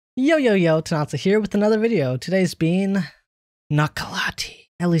Yo, Tonatsu here with another video. Today's being Näkkilahti.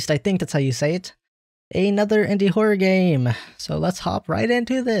 At least I think that's how you say it. Another indie horror game. So let's hop right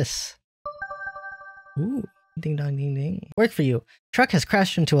into this. Ooh, ding dong ding ding. Work for you. Truck has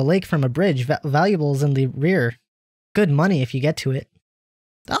crashed into a lake from a bridge. Valuables in the rear. Good money if you get to it.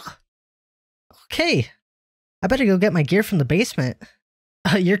 Ah, okay. I better go get my gear from the basement.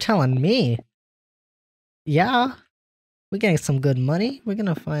 You're telling me. Yeah. We're getting some good money. We're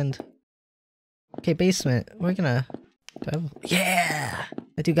gonna find... Okay, basement. We're gonna... Yeah!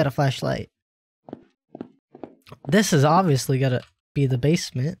 I do got a flashlight. This is obviously gotta be the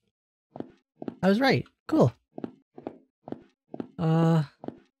basement. I was right. Cool.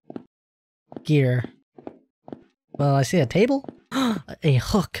 Gear. Well, I see a table. A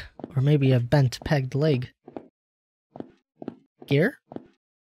hook. Or maybe a bent pegged leg. Gear?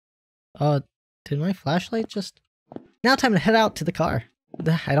 Did my flashlight just... Now time to head out to the car.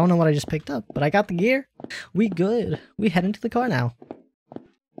 I don't know what I just picked up, but I got the gear. We good. We head into the car now.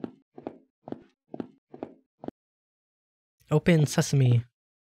 Open sesame.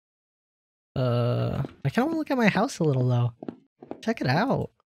 I kind of want to look at my house a little though. Check it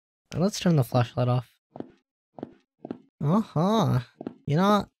out. Let's turn the flashlight off. You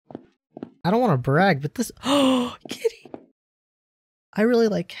know, I don't want to brag, but this... Oh, kitty! I really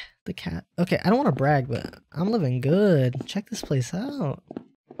like the cat. Okay, I don't want to brag, but I'm living good. Check this place out.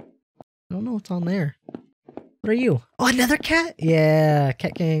 I don't know what's on there. What are you? Oh, another cat? Yeah,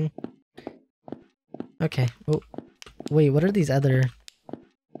 cat gang. Okay. Oh, wait, what are these other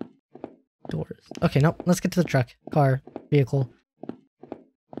doors? Okay, nope. Let's get to the truck. Car. Vehicle.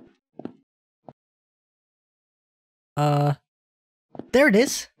 There it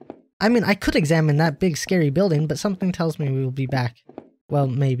is. I mean, I could examine that big scary building, but something tells me we will be back. Well,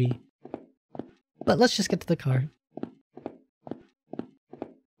 maybe. But let's just get to the car.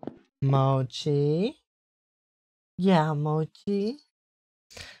 Mochi? Yeah, Mochi?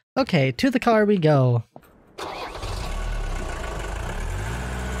 Okay, to the car we go.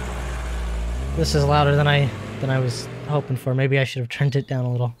 This is louder than I was hoping for. Maybe I should have turned it down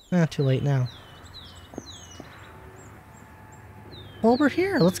a little. Too late now. Well, we're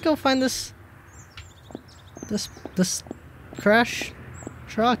here. Let's go find this crash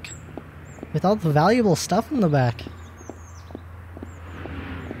truck with all the valuable stuff in the back.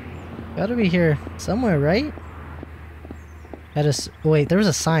 Gotta be here somewhere, right? Wait, there was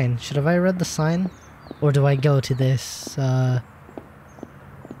a sign. Should have I read the sign? Or do I go to this,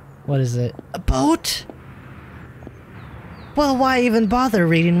 what is it? A boat? Well, why even bother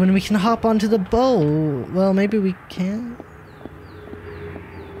reading when we can hop onto the boat? Well, maybe we can.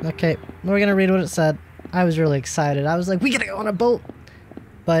 Okay, we're gonna read what it said. I was really excited. I was like, we gotta go on a boat!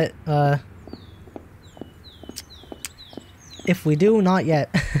 But, if we do, not yet.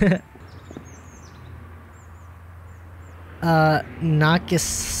 Yeah,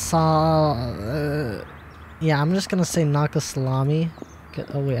 I'm just gonna say Nakasalami.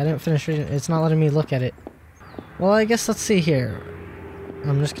 Oh wait, I didn't finish reading it. It's not letting me look at it. Well, I guess let's see here.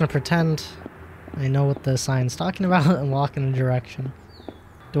 I'm just gonna pretend I know what the sign's talking about and walk in a direction.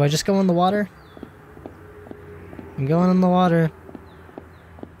 Do I just go in the water? I'm going in the water.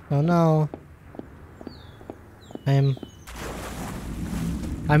 Oh no.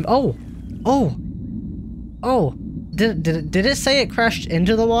 Oh! Did it say it crashed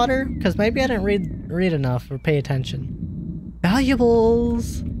into the water? Because maybe I didn't read enough or pay attention.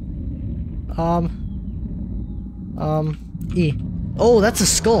 Valuables! E. Oh, that's a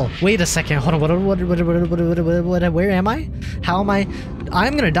skull. Wait a second. Hold on. What, where am I? How am I?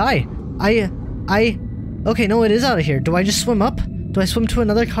 I'm gonna die. Okay, no, it is out of here. Do I just swim up? Do I swim to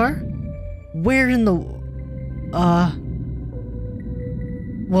another car? Where in the...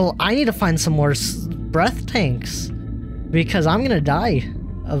 Well, I need to find some more breath tanks. Because I'm gonna die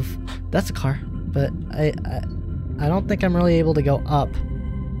of... That's a car. But I don't think I'm really able to go up.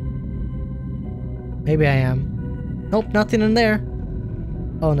 Maybe I am. Nope, nothing in there.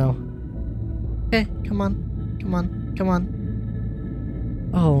 Oh no. Okay, come on.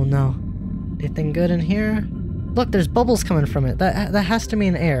 Oh no. Anything good in here? Look, there's bubbles coming from it. That has to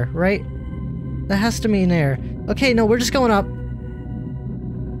mean air, right? That has to mean air. Okay, no, we're just going up.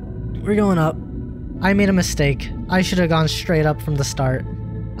 We're going up. I made a mistake. I should have gone straight up from the start.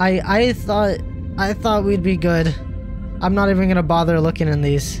 I thought we'd be good. I'm not even gonna bother looking in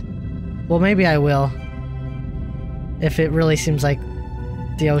these. Well, maybe I will. If it really seems like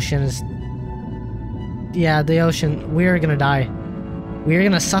the ocean is... Yeah, the ocean. We're gonna die. We're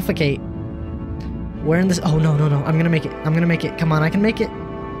gonna suffocate. We're in this... Oh, no. I'm gonna make it. Come on, I can make it.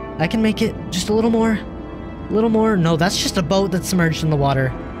 Just a little more. No, that's just a boat that's submerged in the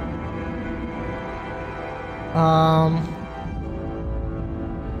water.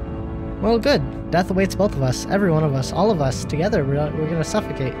 Well, good. Death awaits both of us. Every one of us. All of us. Together, we're gonna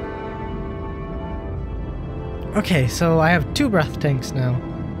suffocate. Okay, so I have 2 breath tanks now.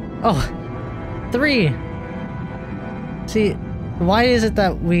 Oh, 3! See, why is it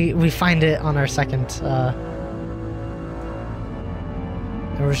that we find it on our second,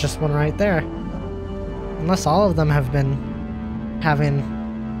 There was just one right there. Unless all of them have been having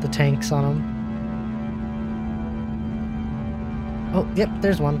the tanks on them. Oh, yep,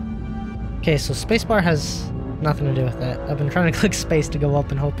 there's one. Okay, so spacebar has nothing to do with it. I've been trying to click space to go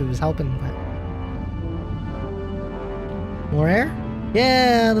up and hope it was helping, but... More air?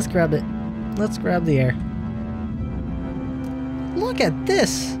 Yeah, let's grab it. Let's grab the air. Look at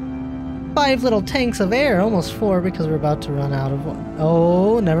this! 5 little tanks of air, almost 4 because we're about to run out of one.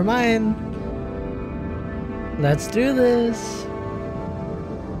 Oh, never mind. Let's do this.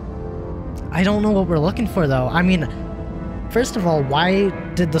 I don't know what we're looking for though. I mean, first of all, why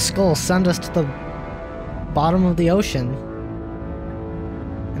did the skull send us to the bottom of the ocean?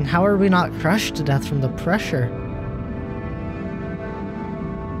 And how are we not crushed to death from the pressure?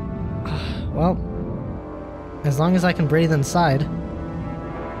 Well, as long as I can breathe inside.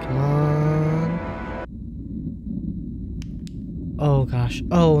 Come on. Oh gosh.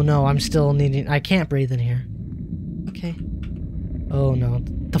 Oh no, I'm still needing... I can't breathe in here. Okay. Oh no.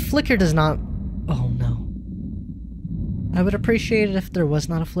 The flicker does not... Oh no. I would appreciate it if there was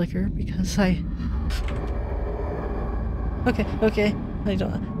not a flicker, because I... Okay, okay.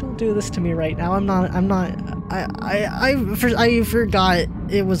 Don't do this to me right now. I forgot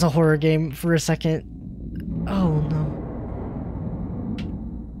it was a horror game for a second. Oh no.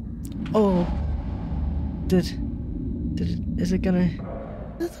 Oh. Is it gonna...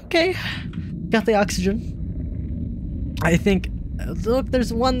 It's okay. Got the oxygen. I think... Look,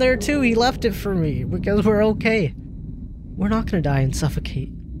 there's one there too. He left it for me because we're okay. We're not gonna die and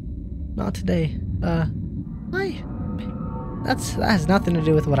suffocate. Not today. Hi. That has nothing to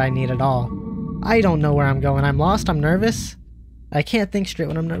do with what I need at all. I don't know where I'm going. I'm lost. I'm nervous. I can't think straight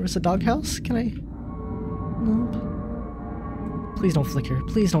when I'm nervous. A doghouse? Can I? Nope. Please don't flicker.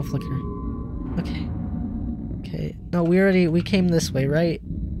 Please don't flicker. Okay. Okay. No, we came this way, right?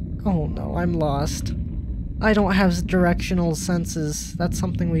 Oh no, I'm lost. I don't have directional senses. That's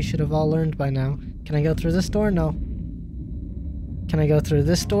something we should have all learned by now. Can I go through this door? No. Can I go through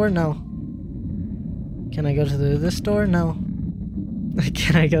this door? No. Can I go through this door? No.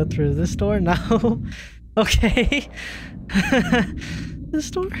 Can I go through this door? No. Okay. This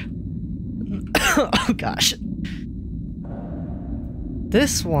door? Oh gosh.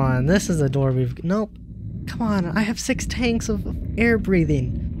 This one. This is a door we've... Nope. Come on. I have 6 tanks of air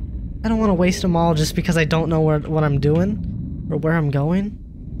breathing. I don't want to waste them all just because I don't know what I'm doing or where I'm going.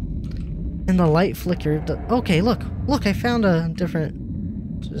 And the light flickered. Okay, look. Look, I found a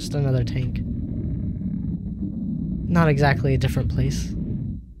different... Just another tank. Not exactly a different place.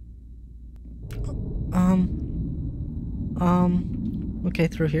 Okay,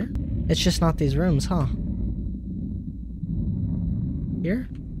 through here? It's just not these rooms, huh? Here?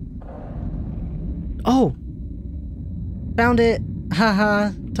 Oh! Found it!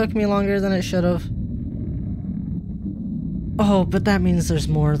 Haha, took me longer than it should have. Oh, but that means there's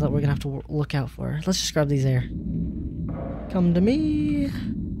more that we're gonna have to look out for. Let's just grab these air. Come to me.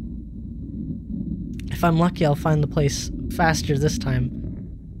 If I'm lucky, I'll find the place faster this time.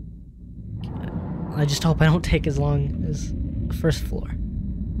 I just hope I don't take as long as the first floor.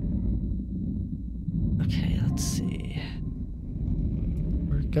 Okay, let's see.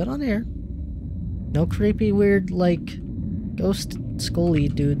 We're good on air. No creepy, weird, like, ghost scully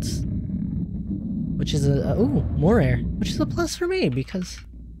dudes. Which is a ooh, more air. Which is a plus for me, because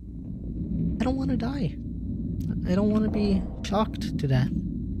I don't want to die. I don't want to be shocked to death.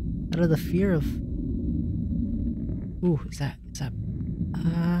 Out of the fear of... Ooh, is that...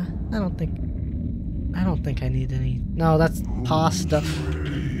 I don't think I need any... No, that's pasta.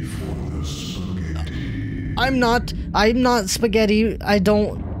 I'm not spaghetti. I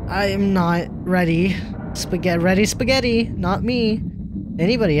am not ready. Ready spaghetti, not me.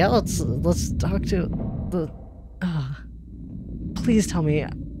 Anybody else? Let's talk to the... Please tell me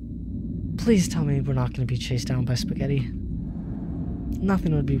we're not going to be chased down by spaghetti.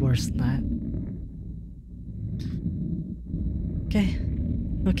 Nothing would be worse than that. Okay.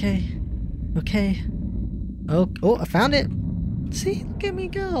 Oh, I found it. See, look at me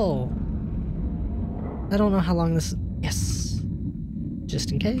go. I don't know how long this... Yes.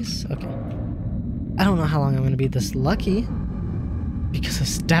 Just in case. Okay. I don't know how long I'm going to be this lucky. Because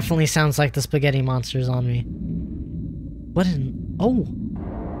this definitely sounds like the spaghetti monster's on me. What in... Oh.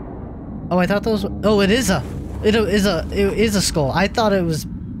 Oh, I thought those... Oh, it is a... It is a skull. I thought it was...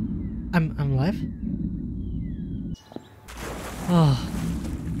 I'm alive? Oh.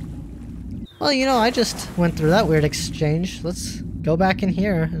 Well, you know, I just went through that weird exchange. Let's go back in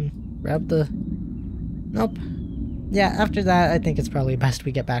here and grab the... Nope. Yeah, after that, I think it's probably best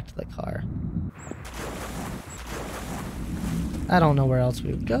we get back to the car. I don't know where else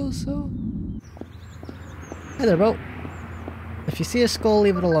we would go, so... Hey there, boat. If you see a skull,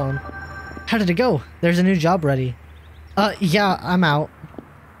 leave it alone. How did it go? There's a new job ready. Yeah, I'm out.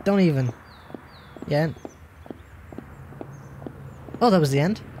 Don't even. Yeah. Oh, that was the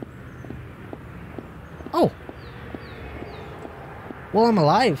end? Oh! Well, I'm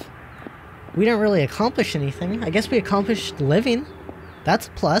alive. We didn't really accomplish anything. I guess we accomplished living. That's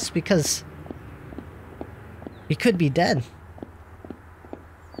a plus, because... we could be dead.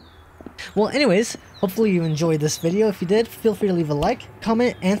 Well, anyways, hopefully you enjoyed this video. If you did, feel free to leave a like,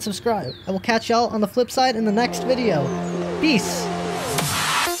 comment, and subscribe. I will catch y'all on the flip side in the next video. Peace!